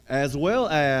as well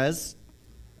as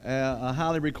a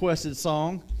highly requested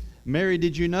song, Mary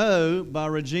Did You Know by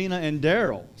Regina and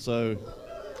Daryl. So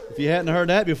if you hadn't heard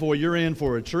that before, you're in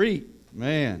for a treat.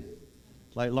 Man,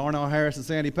 like Larnell Harris and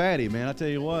Sandy Patty, man, I tell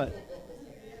you what.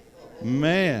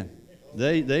 Man,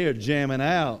 they are jamming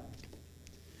out.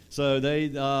 So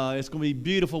it's going to be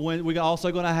beautiful. We're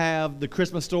also going to have the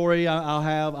Christmas story.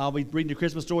 I'll be reading the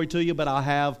Christmas story to you, but I'll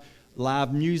have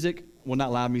live music. Well,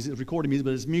 not live music, it's recorded music,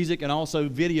 but it's music and also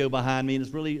video behind me, and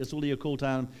it's really a cool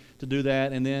time to do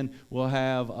that. And then we'll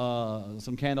have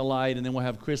some candlelight, and then we'll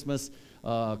have Christmas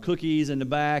cookies in the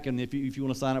back. And if you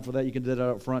want to sign up for that, you can do that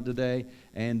up front today.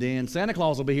 And then Santa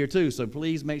Claus will be here too, so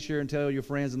please make sure and tell your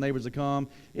friends and neighbors to come.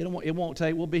 It won't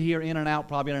take. We'll be here in and out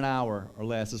probably in an hour or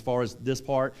less as far as this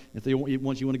part.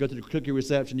 Once you want to go to the cookie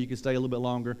reception, you can stay a little bit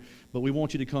longer. But we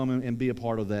want you to come and be a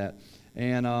part of that.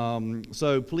 And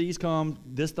so please come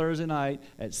this Thursday night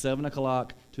at 7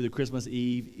 o'clock to the Christmas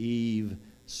Eve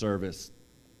service.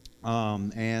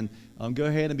 And go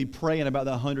ahead and be praying about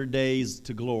the 100 days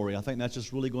to glory. I think that's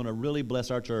just really going to really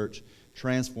bless our church,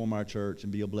 transform our church,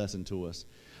 and be a blessing to us.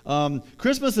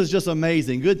 Christmas is just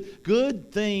amazing.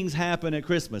 Good things happen at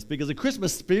Christmas because the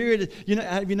Christmas spirit,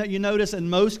 you notice in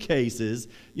most cases,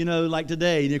 like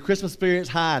today, the Christmas spirit's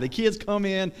high. The kids come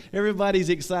in, everybody's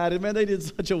excited. Man, they did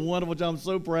such a wonderful job. I'm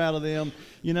so proud of them.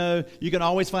 You can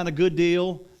always find a good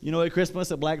deal, at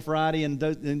Christmas, at Black Friday and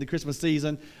in the Christmas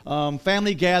season.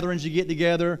 Family gatherings, you get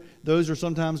together. Those are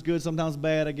sometimes good, sometimes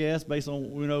bad, I guess, based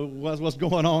on, what's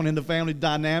going on in the family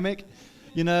dynamic.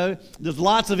 There's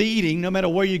lots of eating. No matter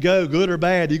where you go, good or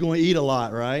bad, you're going to eat a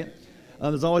lot, right?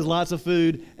 There's always lots of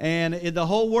food, and the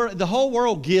whole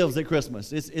world gives at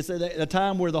Christmas. It's a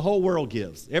time where the whole world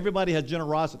gives. Everybody has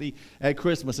generosity at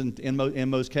Christmas in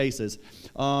most cases.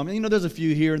 There's a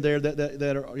few here and there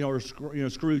that are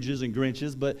Scrooges and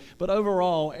Grinches, but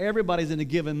overall, everybody's in a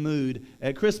giving mood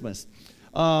at Christmas.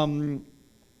 But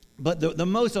the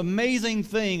most amazing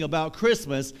thing about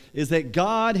Christmas is that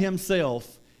God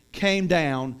Himself came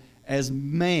down as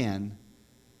man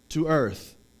to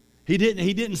earth. He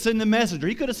didn't send a messenger.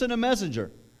 He could have sent a messenger.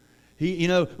 He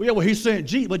sent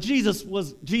Jesus, but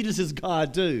Jesus is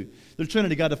God too. The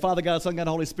Trinity, God, the Father, God, the Son, God,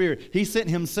 the Holy Spirit. He sent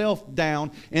Himself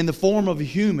down in the form of a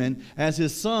human as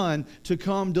His Son to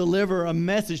come deliver a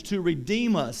message to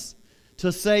redeem us,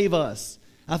 to save us.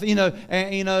 And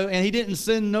He didn't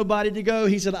send nobody to go.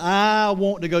 He said, I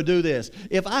want to go do this.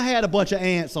 If I had a bunch of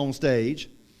ants on stage,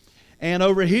 and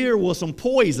over here was some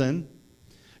poison,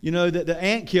 the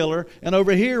ant killer, and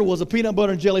over here was a peanut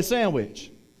butter and jelly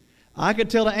sandwich. I could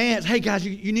tell the ants, hey guys,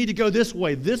 you need to go this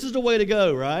way. This is the way to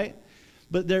go, right?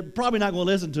 But they're probably not going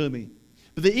to listen to me.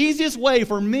 But the easiest way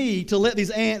for me to let these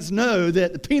ants know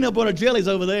that the peanut butter jelly's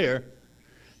over there,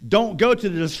 don't go to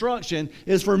the destruction,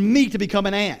 is for me to become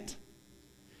an ant.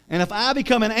 And if I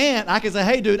become an ant, I can say,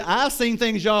 hey dude, I've seen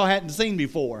things y'all hadn't seen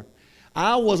before.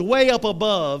 I was way up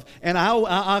above, and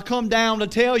I come down to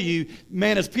tell you,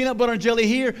 man, it's peanut butter and jelly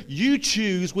here. You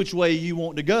choose which way you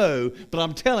want to go. But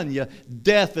I'm telling you,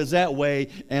 death is that way,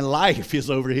 and life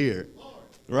is over here.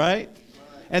 Right?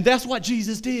 And that's what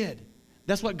Jesus did.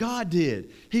 That's what God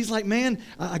did. He's like, man,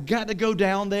 I got to go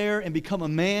down there and become a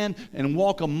man and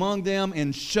walk among them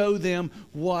and show them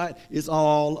what it's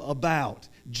all about.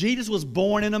 Jesus was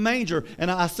born in a manger, and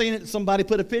I seen it. Somebody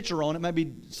put a picture on it.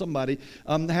 Maybe somebody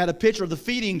had a picture of the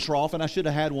feeding trough, and I should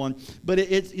have had one. But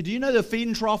do you know the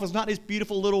feeding trough is not these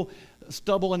beautiful little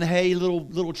stubble and hay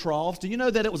little troughs? Do you know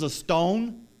that it was a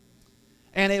stone,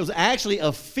 and it was actually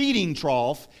a feeding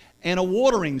trough and a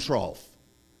watering trough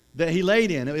that He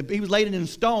laid in. He was laid in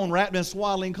stone, wrapped in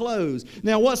swaddling clothes.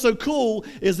 Now, what's so cool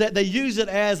is that they use it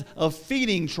as a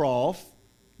feeding trough,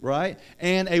 right,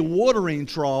 and a watering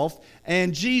trough,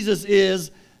 and Jesus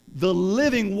is the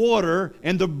living water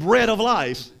and the bread of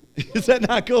life. Is that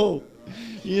not cool?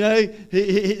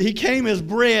 He came as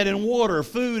bread and water,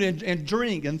 food and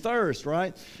drink and thirst,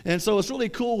 right? And so it's really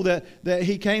cool that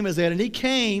He came as that, and He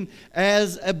came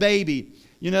as a baby,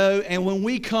 and when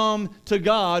we come to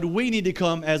God, we need to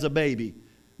come as a baby.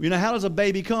 How does a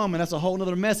baby come? And that's a whole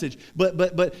other message.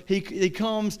 But he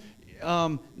comes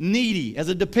needy, as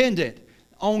a dependent,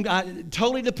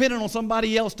 totally dependent on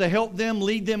somebody else to help them,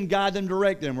 lead them, guide them,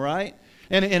 direct them, right?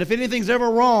 And if anything's ever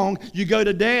wrong, you go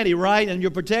to Daddy, right, and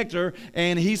your protector,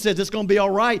 and He says it's going to be all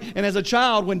right. And as a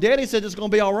child, when Daddy says it's going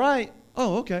to be all right,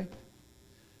 oh, okay.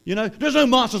 There's no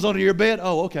monsters under your bed.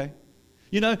 Oh, okay.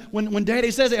 When Daddy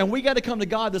says it, and we got to come to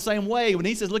God the same way. When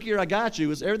He says, look here, I got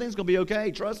you, everything's going to be okay,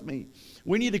 trust me.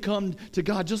 We need to come to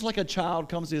God just like a child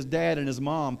comes to his dad and his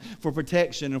mom for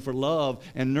protection and for love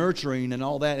and nurturing and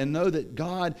all that, and know that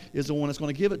God is the one that's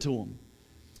going to give it to them.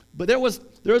 But there was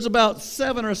about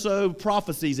 7 or so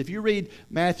prophecies. If you read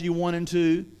Matthew 1 and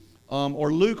 2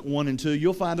 or Luke 1 and 2,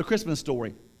 you'll find the Christmas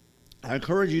story. I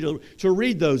encourage you to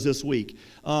read those this week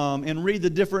and read the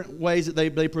different ways that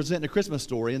they present the Christmas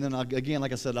story. And then, again,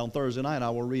 like I said, on Thursday night, I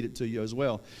will read it to you as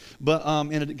well, but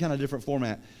in a kind of different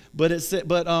format. But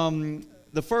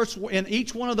the first, in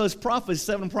each one of those prophecies,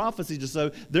 7 prophecies or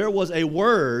so, there was a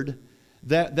word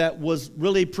that was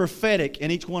really prophetic in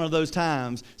each one of those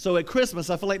times. So at Christmas,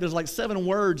 I feel like there's like 7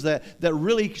 words that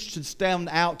really should stand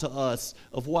out to us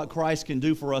of what Christ can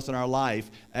do for us in our life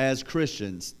as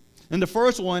Christians. And the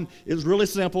first one is really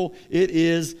simple. It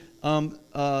is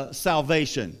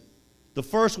salvation. The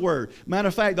first word. Matter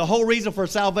of fact, the whole reason for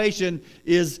salvation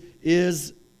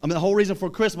the whole reason for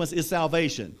Christmas is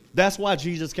salvation. That's why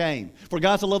Jesus came. For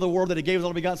God so loved the world that He gave His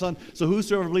only begotten Son, so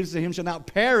whosoever believes in Him shall not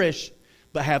perish,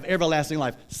 but have everlasting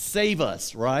life. Save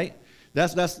us, right?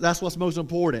 That's what's most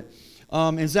important.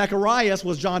 And Zacharias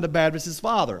was John the Baptist's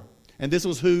father. And this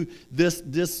was who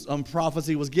this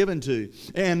prophecy was given to.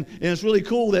 And it's really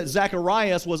cool that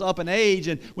Zacharias was up in age,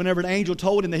 and whenever an angel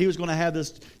told him that he was going to have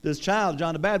this child,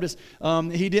 John the Baptist,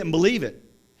 he didn't believe it.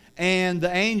 And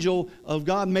the angel of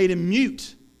God made him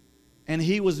mute. And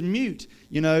he was mute,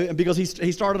 because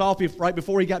he started off right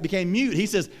before he became mute. He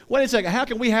says, wait a second, how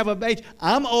can we have a baby?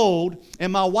 I'm old,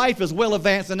 and my wife is well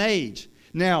advanced in age.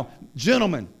 Now,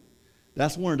 gentlemen,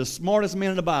 that's one of the smartest men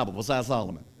in the Bible besides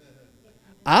Solomon.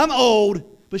 I'm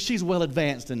old, but she's well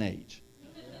advanced in age.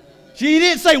 She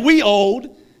didn't say we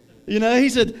old. He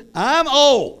said, I'm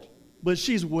old, but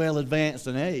she's well advanced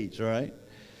in age, right?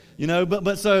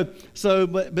 So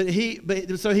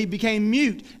he became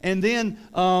mute, and then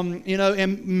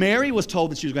and Mary was told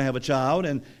that she was going to have a child,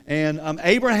 and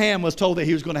Abraham was told that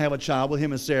he was going to have a child with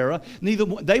him and Sarah.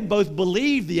 They both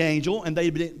believed the angel, and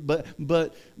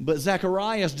but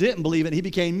Zacharias didn't believe it. He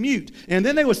became mute, and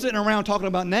then they were sitting around talking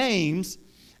about names,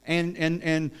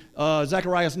 and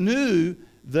Zacharias knew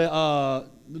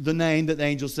the name that the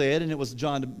angel said, and it was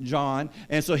John.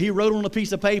 And so he wrote on a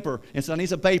piece of paper, and so on a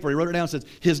piece of paper, he wrote it down and says,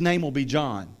 his name will be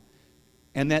John.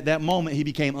 And at that moment, he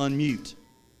became unmute.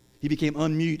 He became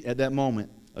unmute at that moment,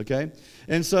 okay?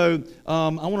 And so I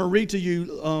want to read to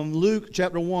you Luke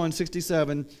chapter 1,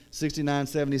 67, 69,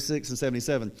 76, and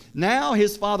 77. Now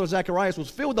his father Zacharias was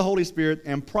filled with the Holy Spirit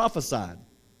and prophesied,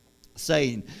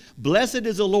 saying, Blessed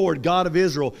is the Lord God of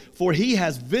Israel, for He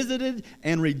has visited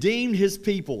and redeemed His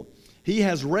people. He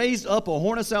has raised up a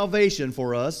horn of salvation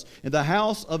for us in the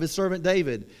house of His servant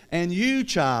David. And you,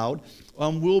 child,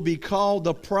 will be called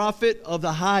the prophet of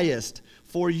the highest,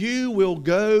 for you will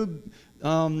go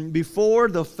before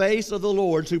the face of the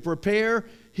Lord to prepare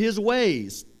His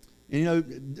ways.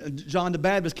 And, John the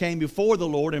Baptist came before the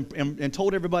Lord and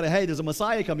told everybody, hey, there's a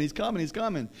Messiah coming. He's coming. He's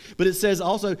coming. But it says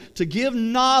also to give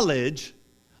knowledge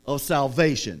of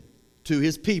salvation to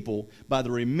His people by the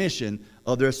remission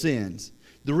of their sins.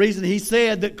 The reason he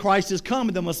said that Christ is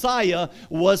coming, the Messiah,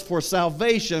 was for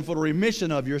salvation, for the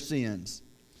remission of your sins.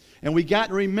 And we got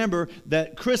to remember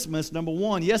that Christmas, number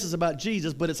one, yes, it's about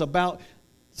Jesus, but it's about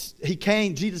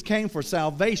Jesus came for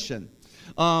salvation.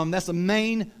 That's the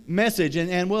main message.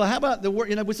 And well, how about the word?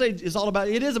 We say it is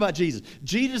about Jesus.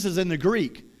 Jesus is in the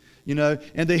Greek,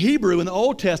 and the Hebrew in the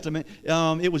Old Testament,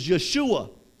 it was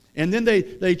Yeshua. And then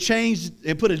they changed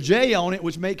and put a J on it,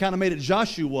 which kind of made it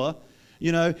Joshua.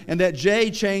 And that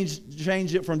J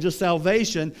changed it from just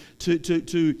salvation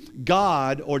to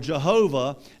God or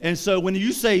Jehovah. And so when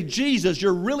you say Jesus,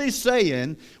 you're really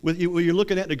saying, when you're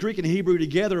looking at the Greek and Hebrew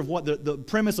together, of what the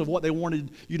premise of what they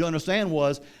wanted you to understand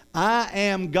was, I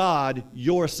am God,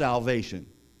 your salvation.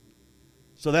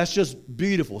 So that's just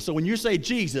beautiful. So when you say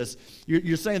Jesus,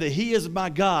 you're saying that He is my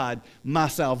God, my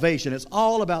salvation. It's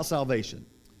all about salvation.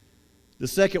 The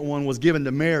second one was given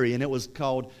to Mary, and it was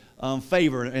called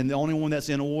favor, and the only one that's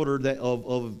in order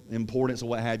of importance or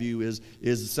what have you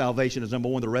is salvation is number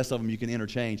one. The rest of them you can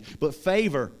interchange. But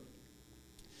favor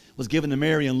was given to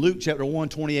Mary in Luke chapter 1,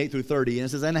 28 through 30. And it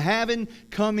says, And having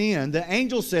come in, the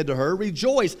angel said to her,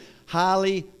 Rejoice,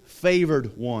 highly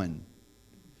favored one.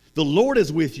 The Lord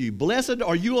is with you. Blessed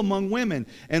are you among women.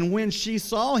 And when she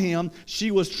saw him, she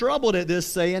was troubled at this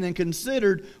saying and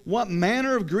considered, What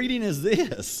manner of greeting is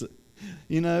this?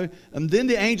 And then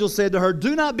the angel said to her,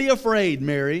 Do not be afraid,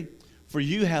 Mary, for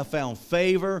you have found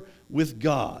favor with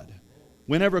God.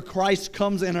 Whenever Christ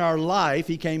comes in our life,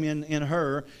 He came in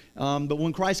her, but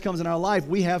when Christ comes in our life,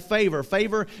 we have favor.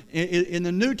 Favor in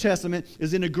the New Testament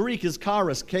is in the Greek is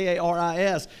charis,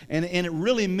 K-A-R-I-S, and it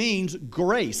really means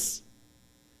grace.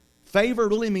 Favor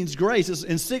really means grace.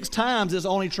 And 6 times it's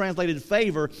only translated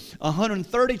favor.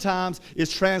 130 times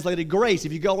it's translated grace.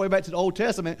 If you go all the way back to the Old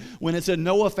Testament, when it said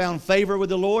Noah found favor with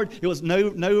the Lord, it was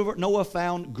Noah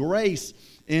found grace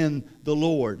in the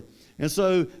Lord. And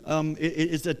so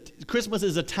Christmas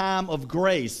is a time of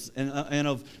grace and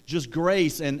of just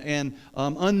grace and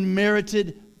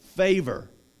unmerited favor.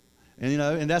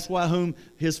 And that's why whom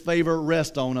his favor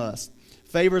rests on us.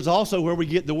 Favor is also where we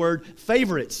get the word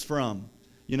favorites from.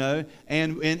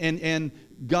 And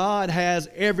God has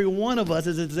every one of us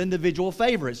as his individual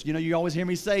favorites. You always hear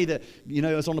me say that,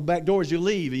 it's on the back door as you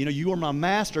leave. You are my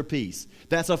masterpiece.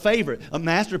 That's a favorite. A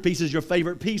masterpiece is your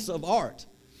favorite piece of art.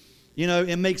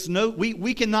 It makes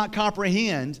we cannot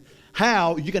comprehend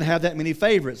how you can have that many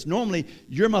favorites. Normally,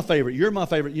 you're my favorite.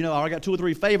 I got 2 or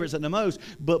 3 favorites at the most.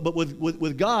 But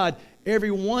with God,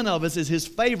 every one of us is his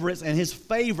favorites, and his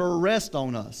favor rests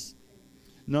on us.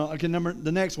 No, okay,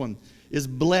 the next one is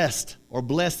blessed or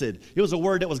blessed. It was a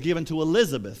word that was given to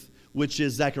Elizabeth, which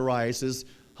is Zacharias'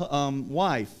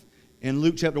 wife, in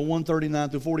Luke chapter 139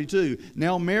 through 42.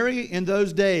 Now Mary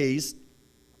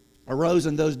arose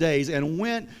in those days and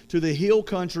went to the hill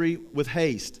country with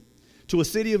haste, to a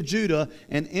city of Judah,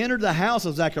 and entered the house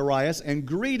of Zacharias and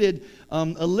greeted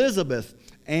Elizabeth.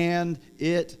 And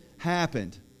it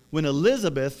happened, when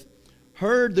Elizabeth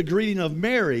heard the greeting of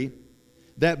Mary,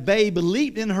 that babe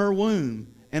leaped in her womb,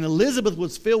 and Elizabeth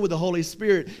was filled with the Holy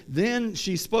Spirit. Then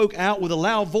she spoke out with a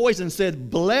loud voice and said,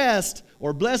 blessed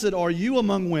are you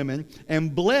among women,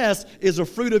 and blessed is the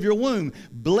fruit of your womb.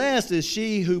 Blessed is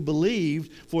she who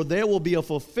believed, for there will be a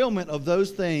fulfillment of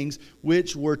those things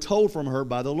which were told from her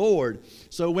by the Lord.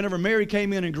 So whenever Mary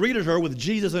came in and greeted her with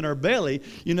Jesus in her belly,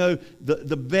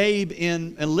 the babe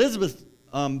in Elizabeth's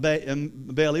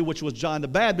belly, which was John the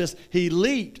Baptist, he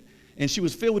leaped. And she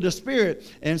was filled with the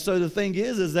Spirit. And so the thing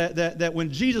is that when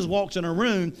Jesus walks in a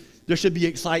room, there should be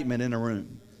excitement in a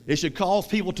room. It should cause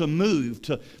people to move,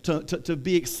 to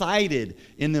be excited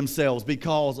in themselves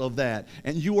because of that.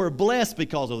 And you are blessed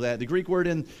because of that. The Greek word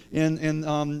in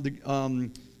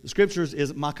the Scriptures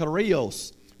is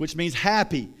makarios, which means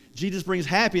happy. Jesus brings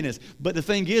happiness. But the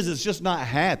thing is, it's just not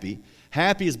happy.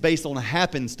 Happy is based on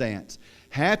happenstance.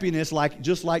 Happiness,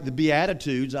 just like the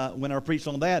Beatitudes, when I preached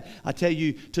on that, I tell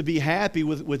you to be happy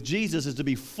with Jesus is to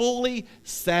be fully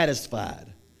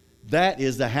satisfied. That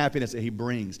is the happiness that he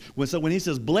brings. When he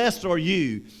says, blessed are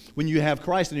you when you have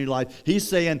Christ in your life, he's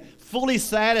saying, fully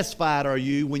satisfied are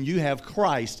you when you have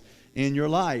Christ in your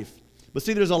life. But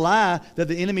see, there's a lie that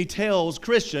the enemy tells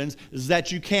Christians is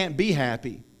that you can't be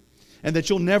happy and that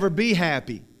you'll never be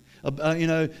happy.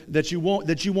 That you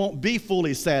won't be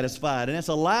fully satisfied. And that's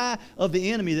a lie of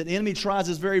the enemy. That the enemy tries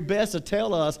his very best to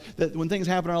tell us that when things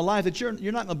happen in our life that you're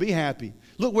not going to be happy.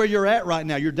 Look where you're at right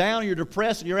now. You're down, you're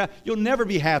depressed, you're out. You'll never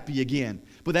be happy again.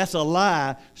 But that's a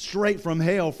lie straight from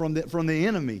hell, from the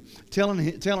enemy,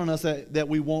 telling us that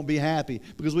we won't be happy.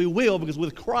 Because we will, because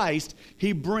with Christ,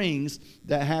 he brings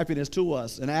that happiness to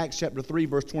us. In Acts chapter 3,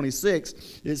 verse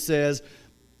 26, it says,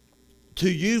 to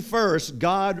you first,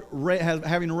 God,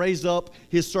 having raised up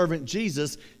his servant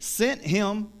Jesus, sent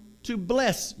him to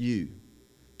bless you,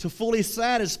 to fully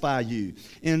satisfy you,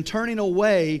 in turning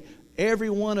away every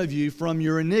one of you from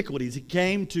your iniquities. He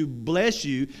came to bless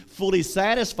you, fully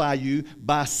satisfy you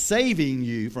by saving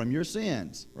you from your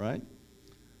sins, right?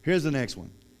 Here's the next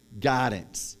one,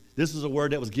 guidance. This is a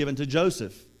word that was given to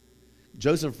Joseph.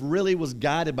 Joseph really was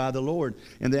guided by the Lord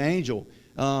and the angel.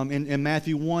 In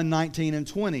Matthew 1, 19 and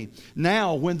 20.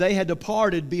 Now, when they had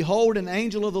departed, behold, an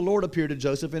angel of the Lord appeared to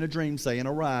Joseph in a dream, saying,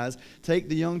 arise, take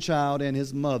the young child and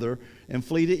his mother, and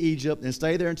flee to Egypt, and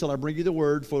stay there until I bring you the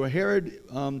word, for Herod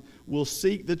will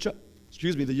seek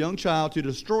the young child to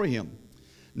destroy him.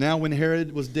 Now, when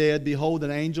Herod was dead, behold,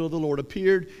 an angel of the Lord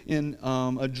appeared in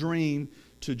a dream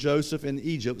to Joseph in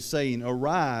Egypt, saying,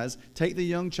 arise, take the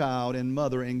young child and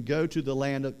mother, and go to the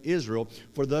land of Israel,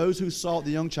 for those who sought the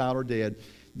young child are dead.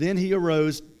 Then he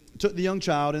arose, took the young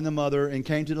child and the mother, and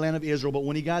came to the land of Israel. But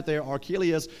when he got there,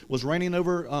 Archelaus was reigning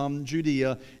over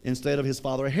Judea instead of his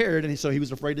father Herod, and so he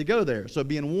was afraid to go there. So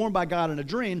being warned by God in a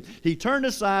dream, he turned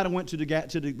aside and went to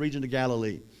the region of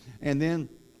Galilee. And then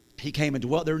he came and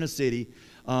dwelt there in a city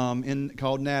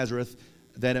called Nazareth,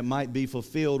 that it might be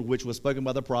fulfilled, which was spoken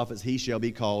by the prophets, he shall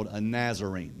be called a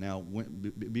Nazarene. Now,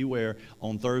 beware,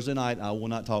 on Thursday night, I will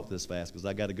not talk this fast because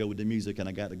I got to go with the music and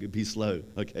I got to be slow.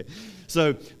 Okay,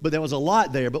 so, but there was a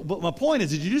lot there. But my point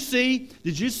is, did you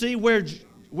see where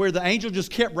where the angel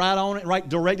just kept right on it, right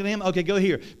directing him. Okay, go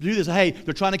here. Do this. Hey,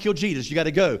 they're trying to kill Jesus. You got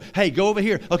to go. Hey, go over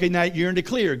here. Okay, now you're in the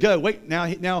clear. Go. Wait, now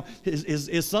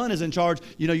his son is in charge.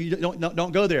 You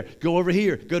don't go there. Go over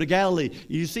here. Go to Galilee.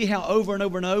 You see how over and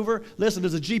over and over? Listen,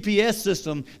 there's a GPS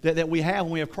system that we have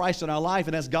when we have Christ in our life,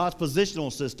 and that's God's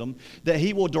positional system, that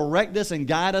he will direct us and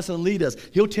guide us and lead us.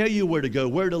 He'll tell you where to go,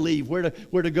 where to leave, where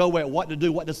to go at, what to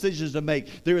do, what decisions to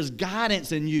make. There is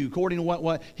guidance in you according to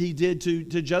what he did to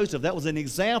Joseph. That was an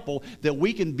example that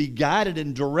we can be guided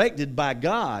and directed by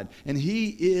God, and he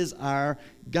is our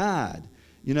guide.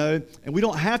 And we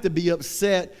don't have to be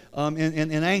upset and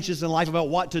anxious in life about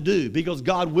what to do, because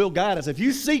God will guide us. If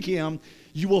you seek him,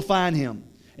 you will find him.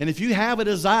 And if you have a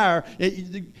desire,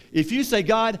 if you say,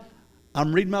 God,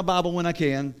 I'm reading my Bible when I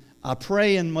can, I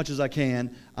pray as much as I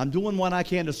can, I'm doing what I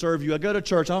can to serve you, I go to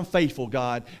church, I'm faithful,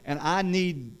 God, and I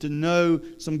need to know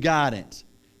some guidance.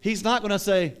 He's not going to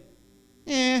say,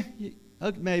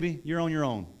 maybe, you're on your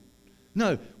own.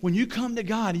 No, when you come to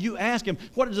God and you ask him,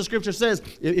 what does the scripture says?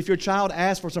 If your child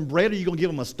asks for some bread, are you going to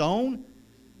give him a stone?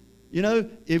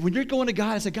 When you're going to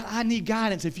God and say, God, I need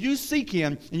guidance. If you seek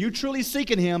him and you're truly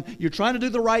seeking him, you're trying to do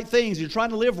the right things, you're trying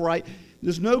to live right,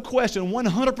 there's no question,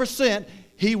 100%,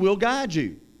 he will guide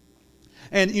you.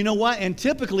 And you know what? And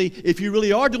typically, if you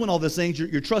really are doing all these things,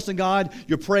 you're trusting God,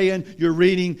 you're praying, you're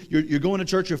reading, you're going to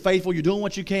church, you're faithful, you're doing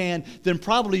what you can, then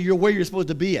probably you're where you're supposed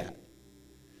to be at.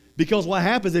 Because what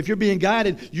happens, if you're being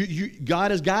guided,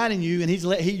 God is guiding you,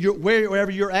 and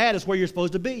wherever you're at is where you're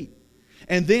supposed to be.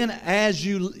 And then as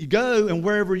you go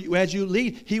and as you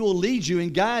lead, he will lead you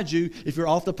and guide you. If you're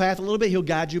off the path a little bit, he'll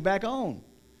guide you back on.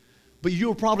 But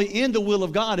you're probably in the will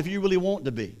of God if you really want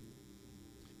to be.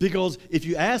 Because if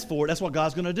you ask for it, that's what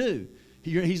God's going to do.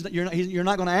 You're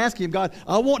not going to ask him, God,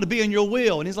 I want to be in your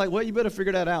will. And he's like, well, you better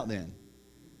figure that out then.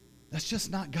 That's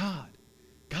just not God.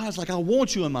 God's like, I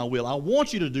want you in my will. I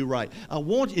want you to do right.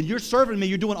 And you're serving me.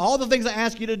 You're doing all the things I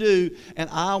ask you to do, and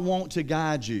I want to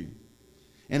guide you.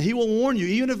 And he will warn you,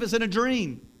 even if it's in a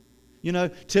dream.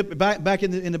 Back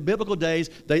in the biblical days,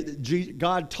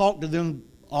 God talked to them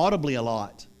audibly a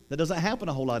lot. That doesn't happen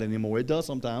a whole lot anymore. It does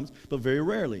sometimes, but very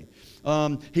rarely.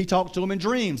 He talks to them in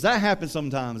dreams. That happens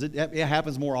sometimes. It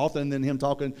happens more often than him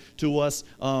talking to us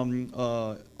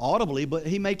audibly, but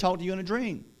he may talk to you in a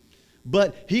dream.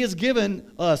 But he has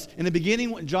given us, in the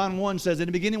beginning, John 1 says, in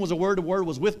the beginning was the Word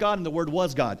was with God, and the Word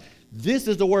was God. This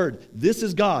is the Word. This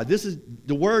is God.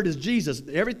 The Word is Jesus.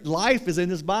 Every life is in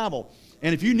this Bible.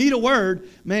 And if you need a word,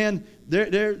 man,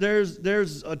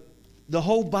 the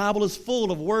whole Bible is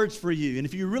full of words for you. And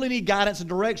if you really need guidance and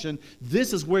direction,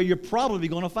 this is where you're probably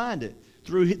going to find it.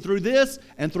 Through this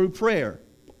and through prayer.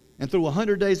 And through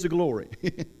 100 days of glory.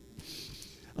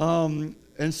 And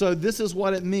so this is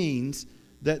what it means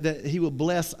that he will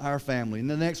bless our family. And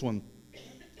the next one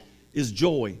is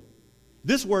joy.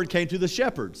 This word came to the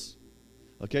shepherds,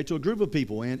 to a group of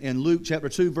people in Luke chapter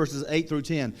 2, verses 8 through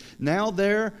 10. Now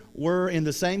there were in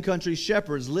the same country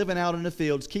shepherds living out in the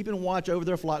fields, keeping watch over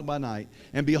their flock by night.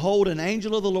 And behold, an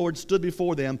angel of the Lord stood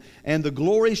before them, and the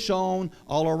glory shone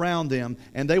all around them,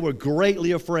 and they were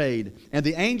greatly afraid. And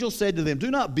the angel said to them,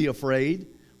 do not be afraid,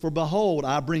 for behold,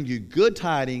 I bring you good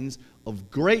tidings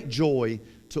of great joy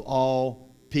to all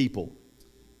people.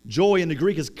 Joy in the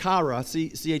Greek is chara,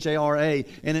 C-H-A-R-A,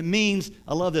 and it means,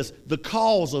 I love this, the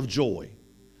cause of joy,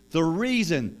 the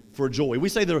reason for joy. We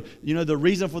say the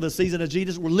reason for the season of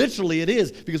Jesus. Well, literally it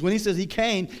is, because when he says he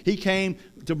came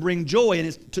to bring joy,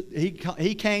 and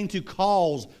he came to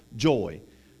cause joy.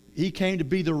 He came to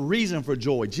be the reason for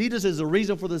joy. Jesus is the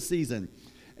reason for the season.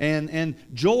 And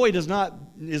joy is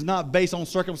not based on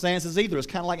circumstances either. It's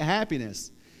kind of like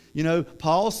happiness.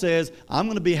 Paul says, I'm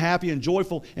going to be happy and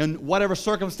joyful in whatever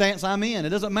circumstance I'm in. It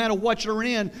doesn't matter what you're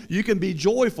in, you can be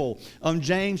joyful.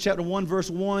 James chapter 1, verse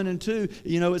 1 and 2,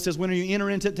 it says, when you enter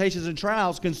in temptations and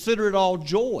trials, consider it all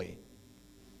joy.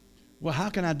 Well, how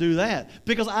can I do that?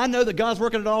 Because I know that God's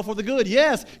working it all for the good.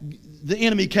 Yes, the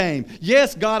enemy came.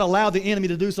 Yes, God allowed the enemy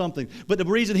to do something. But the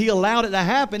reason he allowed it to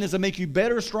happen is to make you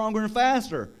better, stronger, and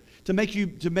faster. To make you,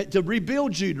 to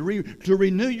rebuild you, to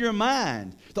renew your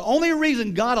mind. The only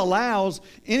reason God allows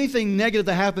anything negative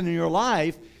to happen in your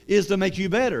life is to make you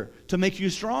better, to make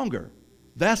you stronger.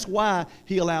 That's why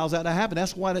he allows that to happen.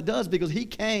 That's why it does, because he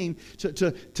came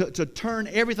to turn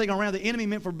everything around the enemy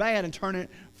meant for bad and turn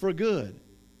it for good.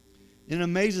 And it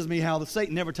amazes me how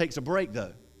Satan never takes a break,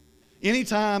 though.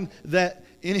 Anytime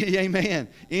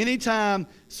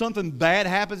something bad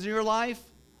happens in your life,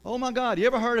 oh my God, you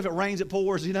ever heard if it rains, it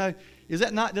pours, does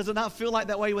it not feel like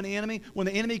that way when the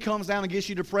enemy comes down and gets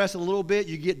you depressed a little bit,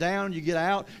 you get down, you get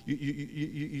out,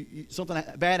 you something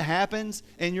bad happens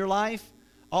in your life,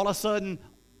 all of a sudden,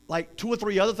 like 2 or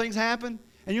 3 other things happen.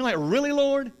 And you're like, really,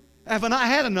 Lord? Have I not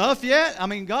had enough yet? I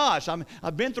mean, gosh,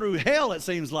 I've been through hell, it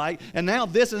seems like, and now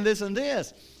this and this and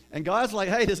this. And God's like,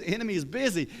 hey, this enemy is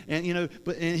busy. And,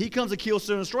 and he comes to kill,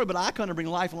 steal, and destroy, but I come to bring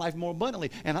life and life more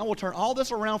abundantly. And I will turn all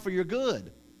this around for your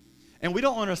good. And we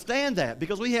don't understand that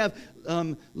because we have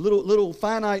little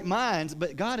finite minds,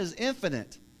 but God is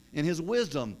infinite in his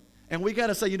wisdom. And we got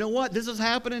to say, you know what? This is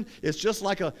happening. It's just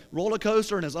like a roller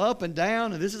coaster, and it's up and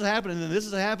down, and this is happening, and this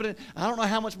is happening. I don't know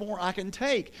how much more I can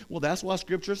take. Well, that's why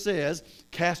Scripture says,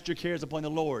 cast your cares upon the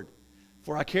Lord,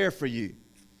 for I care for you.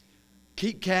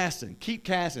 Keep casting.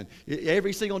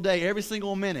 Every single day, every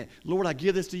single minute. Lord, I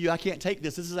give this to you. I can't take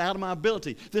this. This is out of my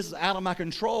ability. This is out of my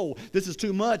control. This is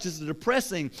too much. This is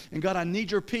depressing. And God, I need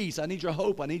your peace. I need your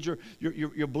hope. I need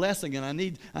your blessing. And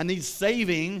I need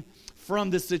saving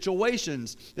from the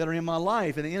situations that are in my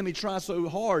life. And the enemy tries so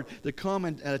hard to come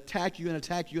and attack you and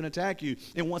attack you and attack you.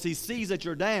 And once he sees that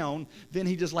you're down, then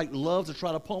he just loves to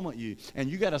try to pummel you.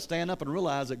 And you got to stand up and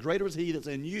realize that greater is he that's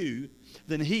in you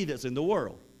than he that's in the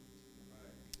world.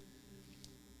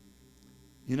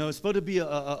 It's supposed to be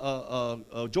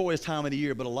a joyous time of the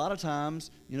year, but a lot of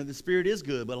times, the Spirit is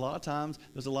good, but a lot of times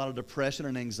there's a lot of depression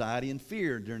and anxiety and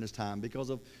fear during this time because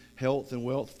of health and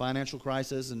wealth, financial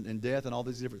crisis and death and all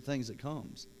these different things that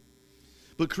comes.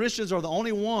 But Christians are the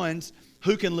only ones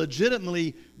who can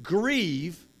legitimately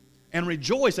grieve and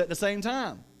rejoice at the same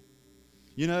time.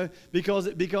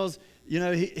 Because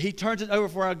he turns it over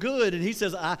for our good, and he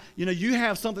says, you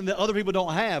have something that other people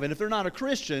don't have. And if they're not a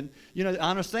Christian, I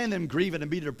understand them grieving and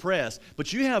be depressed,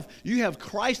 but you have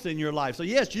Christ in your life. So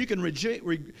yes, you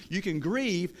can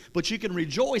grieve, but you can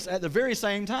rejoice at the very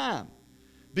same time.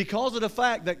 Because of the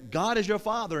fact that God is your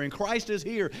Father and Christ is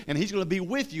here and he's going to be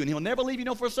with you and he'll never leave you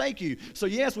nor forsake you. So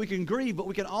yes, we can grieve, but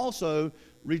we can also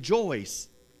rejoice.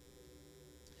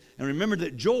 And remember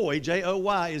that joy,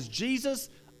 J-O-Y, is Jesus,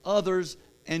 others,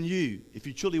 and you, if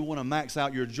you truly want to max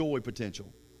out your joy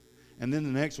potential. And then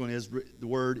the next one is, the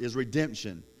word is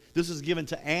redemption. This is given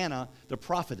to Anna, the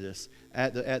prophetess,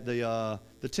 at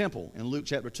the temple in Luke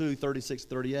chapter 2, 36,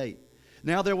 38.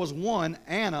 Now there was one,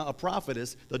 Anna, a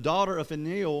prophetess, the daughter of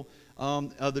Phanuel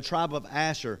of the tribe of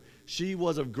Asher. She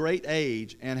was of great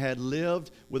age and had lived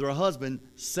with her husband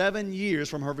 7 years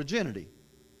from her virginity.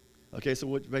 Okay, so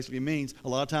what basically means, a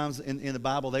lot of times in the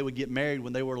Bible, they would get married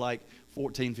when they were like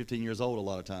 14, 15 years old a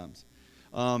lot of times.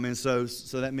 And so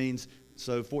that means,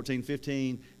 14,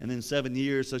 15, and then 7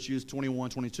 years, so she was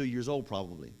 21, 22 years old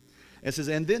probably. It says,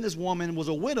 and then this woman was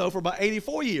a widow for about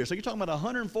 84 years. So you're talking about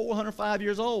 104, 105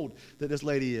 years old that this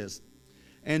lady is.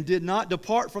 And who did not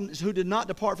depart from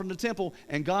the temple,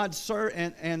 and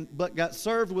but got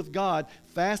served with God,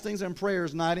 fastings and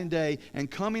prayers night and day.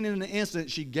 And coming in an instant,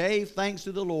 she gave thanks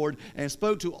to the Lord and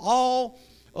spoke to all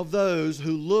of those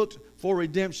who looked for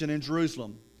redemption in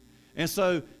Jerusalem. And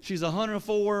so she's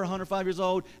 104, 105 years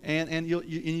old, and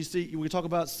you see, we talk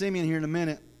about Simeon here in a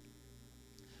minute.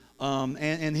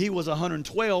 And he was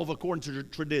 112 according to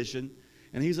tradition.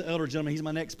 And he's an elder gentleman. He's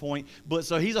my next point. But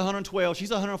so he's 112.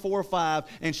 She's 104 or 5.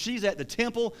 And she's at the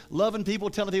temple loving people,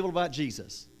 telling people about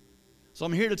Jesus. So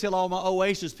I'm here to tell all my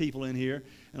Oasis people in here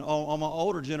and all my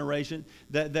older generation,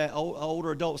 that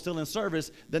older adults still in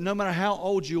service, that no matter how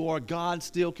old you are, God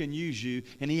still can use you.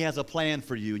 And he has a plan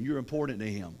for you. And you're important to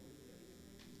him.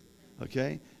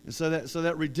 Okay? And so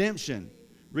that redemption.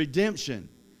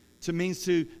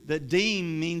 That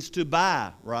deem means to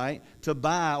buy, right? To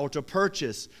buy or to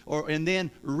purchase. And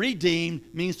then redeem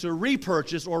means to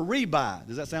repurchase or rebuy.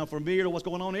 Does that sound familiar to what's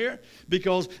going on here?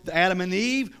 Because Adam and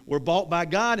Eve were bought by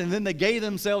God, and then they gave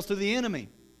themselves to the enemy.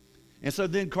 And so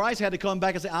then Christ had to come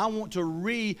back and say, I want to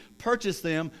repurchase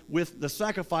them with the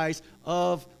sacrifice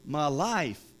of my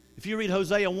life. If you read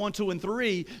Hosea 1, 2, and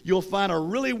 3, you'll find a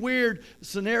really weird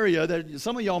scenario that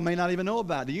some of y'all may not even know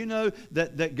about. Do you know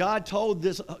that God told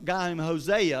this guy named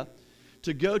Hosea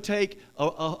to go take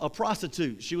a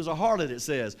prostitute? She was a harlot, it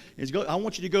says. I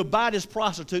want you to go buy this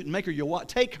prostitute and make her your wife.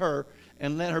 Take her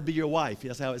and let her be your wife.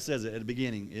 That's how it says it at the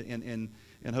beginning.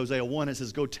 In Hosea 1, it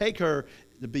says, go take her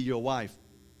to be your wife.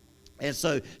 And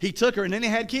so he took her, and then they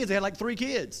had kids. They had like 3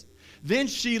 kids. Then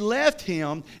she left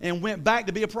him and went back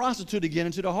to be a prostitute again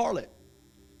into the harlot.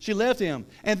 She left him.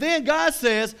 And then God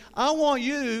says, I want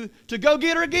you to go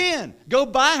get her again. Go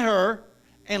buy her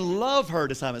and love her,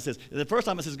 this time it says. The first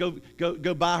time it says, go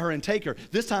buy her and take her.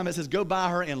 This time it says, go buy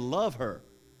her and love her.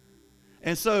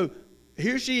 And so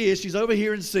here she is. She's over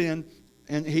here in sin.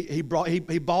 And he brought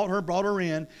her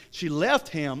in. She left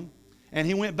him. And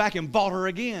he went back and bought her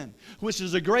again, which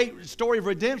is a great story of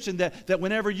redemption that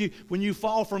whenever when you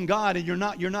fall from God and you're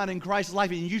not in Christ's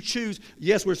life and you choose,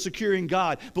 yes, we're secure in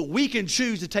God, but we can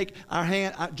choose to take our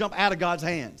hand, jump out of God's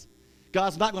hands.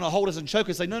 God's not going to hold us and choke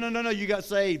us and say, no, you got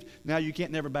saved. Now you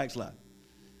can't never backslide.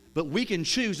 But we can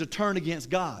choose to turn against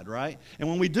God, right? And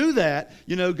when we do that,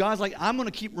 God's like, I'm going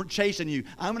to keep chasing you.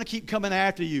 I'm going to keep coming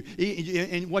after you.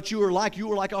 And what you were like a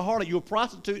harlot. You were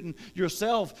prostituting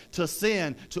yourself to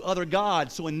sin, to other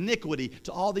gods, to iniquity,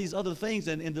 to all these other things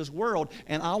in this world.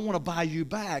 And I want to buy you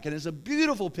back. And it's a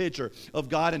beautiful picture of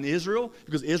God and Israel,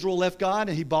 because Israel left God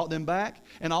and he bought them back.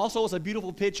 And also it's a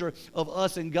beautiful picture of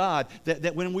us and God,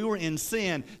 that when we were in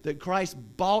sin, that Christ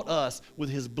bought us with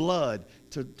his blood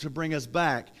to bring us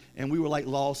back, and we were like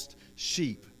lost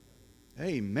sheep.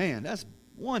 Amen. That's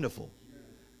wonderful.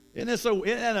 Isn't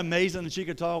that amazing that you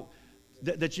could talk,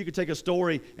 that you could take a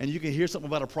story and you can hear something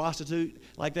about a prostitute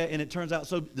like that, and it turns out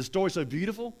the story's so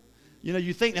beautiful.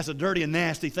 You think that's a dirty and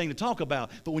nasty thing to talk about,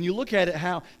 but when you look at it,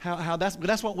 how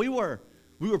that's what we were.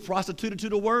 We were prostituted to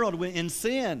the world in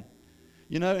sin.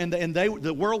 And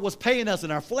the world was paying us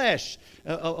in our flesh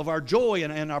of our joy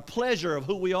and our pleasure of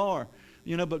who we are.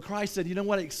 But Christ said, you know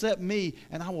what, accept me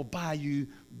and I will buy you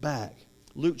back.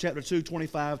 Luke chapter 2,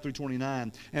 25 through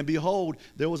 29. And behold,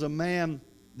 there was a man,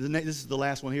 this is the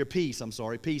last one here, peace,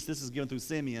 this is given through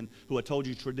Simeon, who I told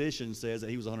you tradition says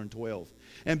that he was 112.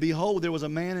 And behold, there was a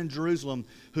man in Jerusalem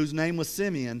whose name was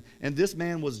Simeon, and this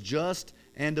man was just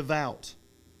and devout,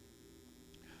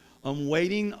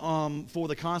 waiting for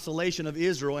the consolation of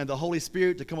Israel and the Holy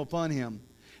Spirit to come upon him.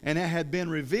 And it had been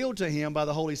revealed to him by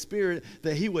the Holy Spirit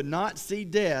that he would not see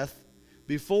death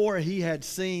before he had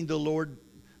seen the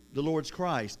Lord's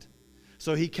Christ.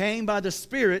 So he came by the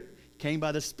Spirit,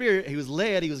 he was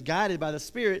led, he was guided by the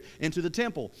Spirit into the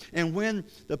temple. And when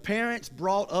the parents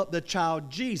brought up the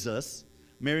child Jesus,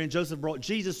 Mary and Joseph brought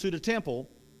Jesus to the temple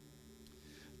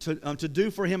to do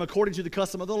for him according to the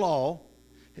custom of the law.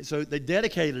 So they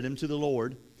dedicated him to the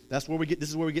Lord. This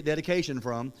is where we get dedication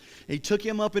from. He took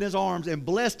him up in his arms and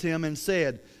blessed him and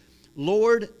said,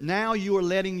 Lord, now you are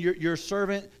letting your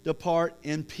servant depart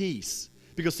in peace.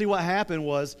 Because see, what happened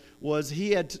was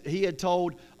he had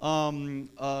told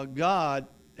God,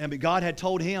 and God had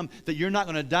told him that you're not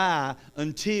going to die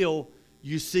until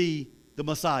you see the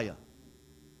Messiah.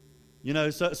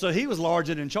 So he was large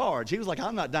and in charge. He was like,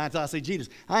 I'm not dying until I see Jesus.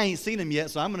 I ain't seen him yet,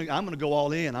 so I'm gonna go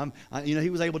all in. He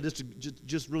was able to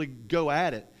just really go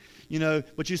at it.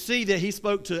 But you see that he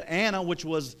spoke to Anna, which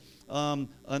was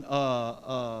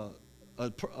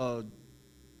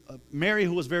Mary,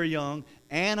 who was very young,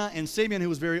 Anna and Simeon, who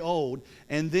was very old,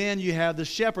 and then you have the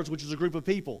shepherds, which is a group of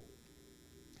people.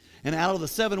 And out of the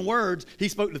 7 words, he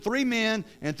spoke to 3 men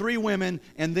and 3 women,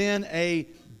 and then a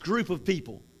group of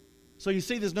people. So you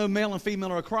see, there's no male and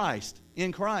female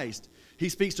in Christ. He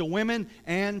speaks to women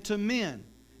and to men.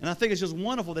 And I think it's just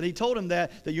wonderful that he told him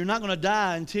that you're not going to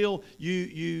die until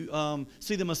you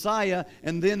see the Messiah.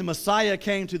 And then the Messiah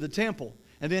came to the temple.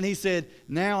 And then he said,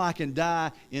 now I can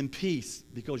die in peace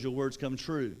because your words come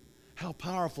true. How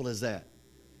powerful is that?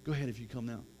 Go ahead if you come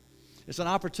now. It's an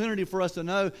opportunity for us to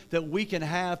know that we can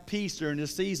have peace during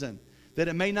this season. That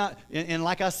it may not, and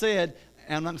like I said,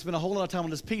 and I'm not going to spend a whole lot of time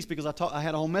on this peace because I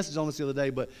had a whole message on this the other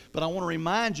day, but I want to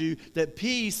remind you that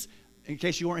peace, in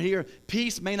case you weren't here,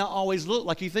 peace may not always look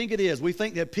like you think it is. We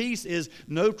think that peace is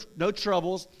no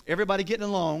troubles, everybody getting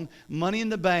along, money in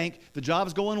the bank, the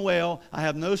job's going well, I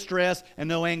have no stress and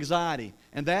no anxiety.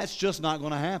 And that's just not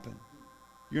going to happen.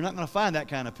 You're not going to find that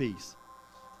kind of peace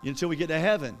until we get to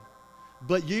heaven.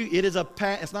 But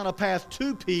it's not a path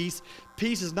to peace.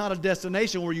 Peace is not a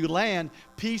destination where you land.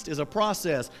 Peace is a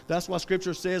process. That's why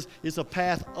Scripture says it's a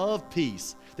path of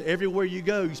peace. That everywhere you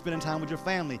go, you're spending time with your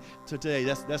family today.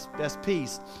 That's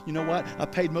peace. You know what? I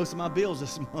paid most of my bills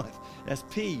this month. That's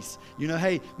peace.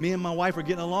 Hey, me and my wife are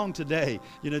getting along today.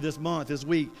 This month, this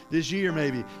week, this year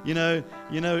maybe. And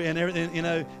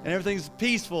everything's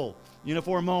peaceful.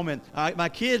 For a moment. My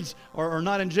kids are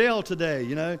not in jail today,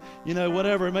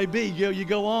 whatever it may be, you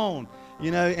go on.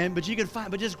 But you can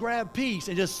but just grab peace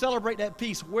and just celebrate that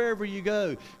peace wherever you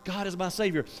go. God is my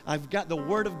Savior. I've got the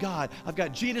Word of God. I've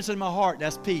got Jesus in my heart.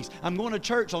 That's peace. I'm going to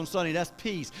church on Sunday. That's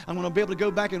peace. I'm going to be able to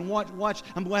go back and watch.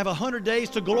 I'm going to have 100 days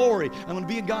to glory. I'm going to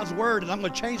be in God's Word, and I'm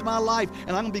going to change my life,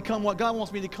 and I'm going to become what God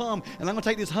wants me to become. And I'm going to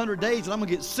take these 100 days, and I'm going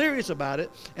to get serious about it,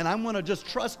 and I'm going to just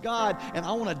trust God, and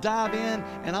I want to dive in,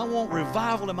 and I want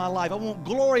revival in my life. I want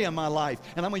glory in my life,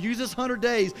 and I'm going to use this 100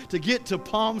 days to get to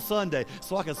Palm Sunday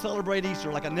so I can celebrate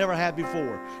Easter like I never had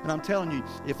before. And I'm telling you,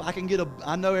 if I can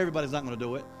I know everybody's not going to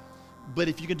do it, But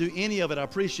if you can do any of it, I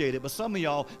appreciate it. But some of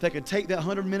y'all that can take that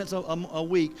 100 minutes a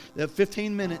week, that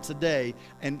 15 minutes a day,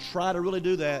 and try to really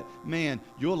do that, man,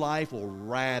 your life will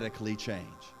radically change.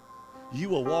 You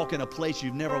will walk in a place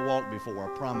you've never walked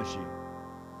before, I promise you.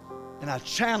 And I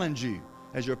challenge you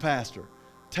as your pastor,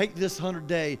 take this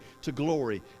 100-day to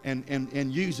glory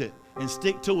and use it and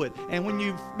stick to it. And when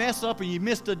you mess up and you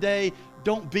missed a day,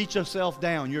 don't beat yourself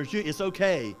down. It's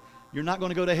okay. You're not going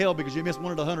to go to hell because you missed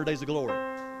one of the 100 days of glory.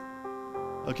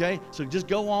 Okay? So just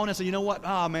go on and say, you know what?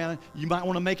 Man, you might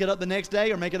want to make it up the next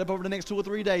day or make it up over the next 2 or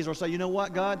 3 days, or say, you know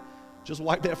what, God? Just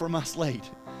wipe that from my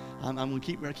slate. I'm going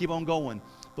to keep on going.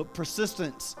 But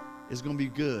persistence is going to be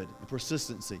good, and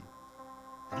persistency.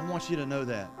 And I want you to know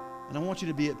that. And I want you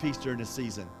to be at peace during this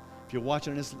season. If you're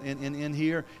watching this in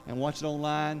here and watching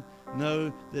online,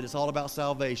 know that it's all about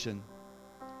salvation.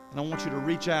 And I want you to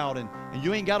reach out, and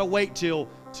you ain't got to wait till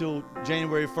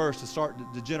January 1st to start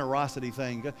the generosity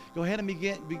thing. Go ahead and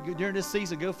begin during this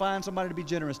season. Go find somebody to be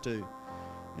generous to.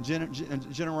 And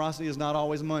generosity is not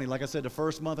always money. Like I said, the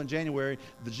first month in January,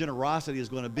 the generosity is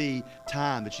going to be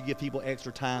time, that you give people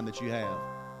extra time that you have.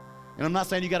 And I'm not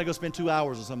saying you got to go spend 2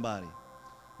 hours with somebody.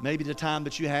 Maybe the time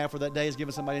that you have for that day is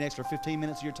giving somebody an extra 15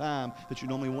 minutes of your time that you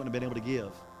normally wouldn't have been able to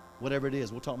give. Whatever it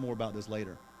is. We'll talk more about this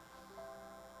later.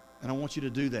 And I want you to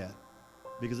do that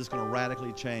because it's going to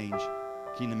radically change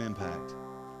Kingdom Impact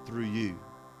through you.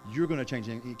 You're going to change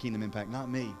Kingdom Impact, not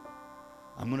me.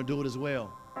 I'm going to do it as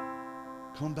well.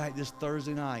 Come back this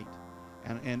Thursday night,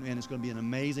 and it's going to be an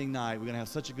amazing night. We're going to have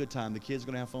such a good time. The kids are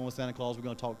going to have fun with Santa Claus. We're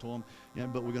going to talk to them,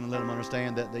 but we're going to let them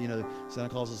understand that Santa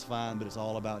Claus is fine, but it's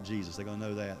all about Jesus. They're going to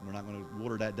know that. We're not going to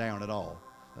water that down at all.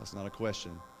 That's not a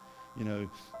question.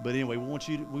 But anyway, we want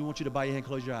you to bow your head and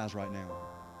close your eyes right now.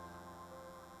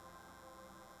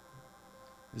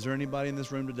 Is there anybody in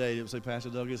this room today that would say, Pastor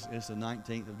Doug, it's the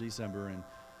 19th of December, and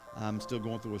I'm still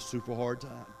going through a super hard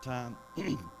time,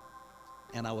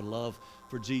 and I would love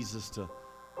for Jesus to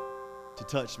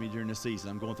touch me during this season.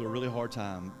 I'm going through a really hard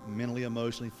time, mentally,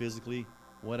 emotionally, physically,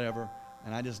 whatever,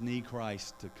 and I just need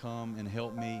Christ to come and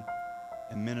help me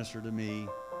and minister to me.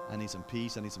 I need some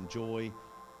peace. I need some joy.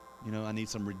 I need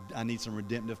some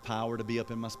redemptive power to be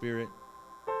up in my spirit.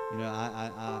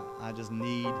 I just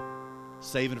need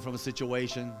saving from a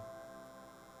situation.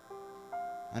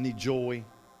 I need joy.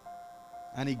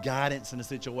 I need guidance in a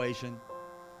situation.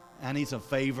 I need some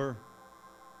favor.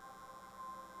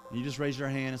 And you just raise your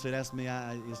hand and say, that's me.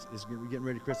 It's getting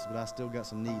ready to Christmas, but I still got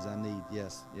some needs I need.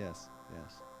 Yes.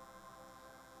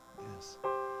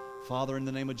 Father, in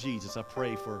the name of Jesus, I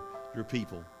pray for your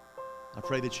people. I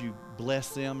pray that you bless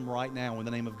them right now in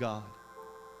the name of God.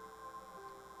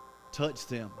 Touch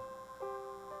them.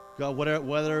 God,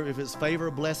 whether if it's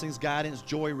favor, blessings, guidance,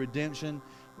 joy, redemption,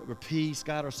 or peace,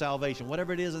 God, or salvation,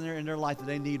 whatever it is in their life that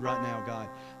they need right now, God,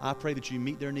 I pray that you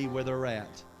meet their need where they're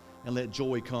at and let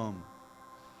joy come.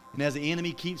 And as the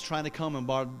enemy keeps trying to come and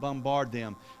bombard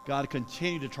them, God,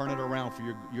 continue to turn it around for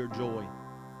your joy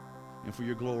and for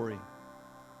your glory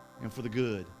and for the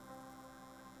good.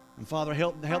 And Father,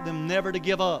 help them never to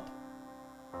give up,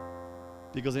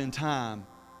 because in time,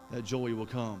 that joy will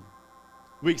come.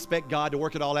 We expect God to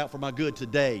work it all out for my good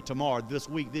today, tomorrow, this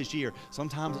week, this year.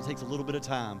 Sometimes it takes a little bit of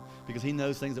time because he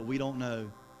knows things that we don't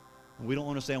know. And we don't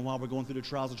understand why we're going through the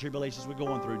trials and tribulations we're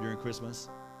going through during Christmas.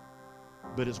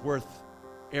 But it's worth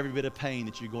every bit of pain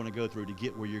that you're going to go through to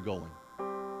get where you're going.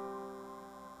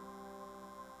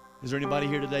 Is there anybody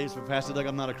here today who's, Pastor Doug,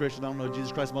 I'm not a Christian. I don't know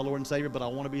Jesus Christ, my Lord and Savior, but I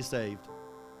want to be saved.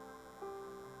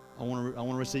 I want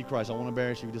to receive Christ. I want to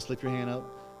embarrass you. Just lift your hand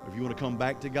up. Or if you want to come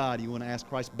back to God, you want to ask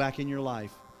Christ back in your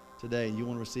life today, and you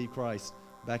want to receive Christ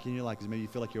back in your life because maybe you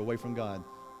feel like you're away from God.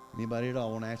 Anybody at all,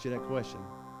 I want to ask you that question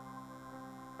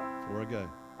before I go.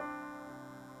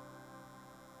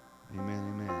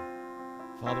 Amen.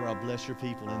 Father, I bless your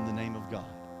people in the name of God.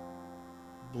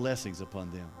 Blessings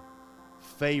upon them.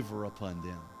 Favor upon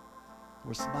them.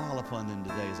 Lord, smile upon them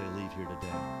today as they leave here today.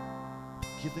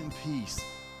 Give them peace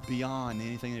beyond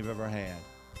anything they've ever had.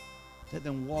 Let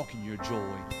them walk in your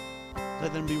joy.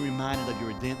 Let them be reminded of your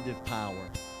redemptive power.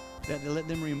 Let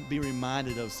them be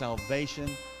reminded of salvation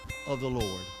of the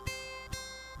Lord.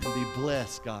 And be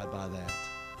blessed, God, by that.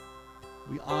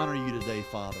 We honor you today,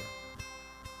 Father.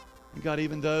 And God,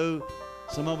 even though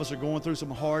some of us are going through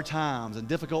some hard times and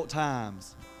difficult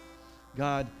times,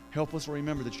 God, help us to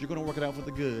remember that you're going to work it out for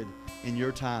the good in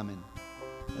your timing.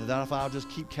 And that if I'll just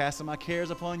keep casting my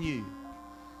cares upon you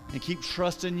and keep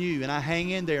trusting you, and I hang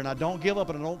in there and I don't give up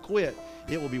and I don't quit,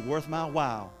 it will be worth my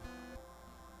while.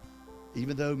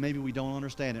 Even though maybe we don't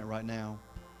understand it right now.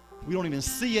 We don't even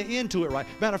see it into it right.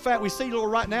 Matter of fact, we see,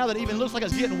 Lord, right now that it even looks like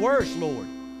it's getting worse, Lord.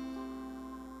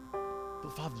 But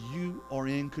Father, you are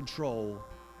in control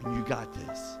and you got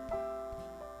this.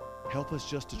 Help us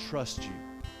just to trust you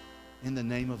in the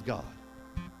name of God.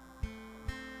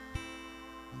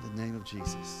 In the name of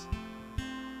Jesus.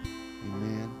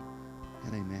 Amen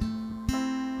and amen.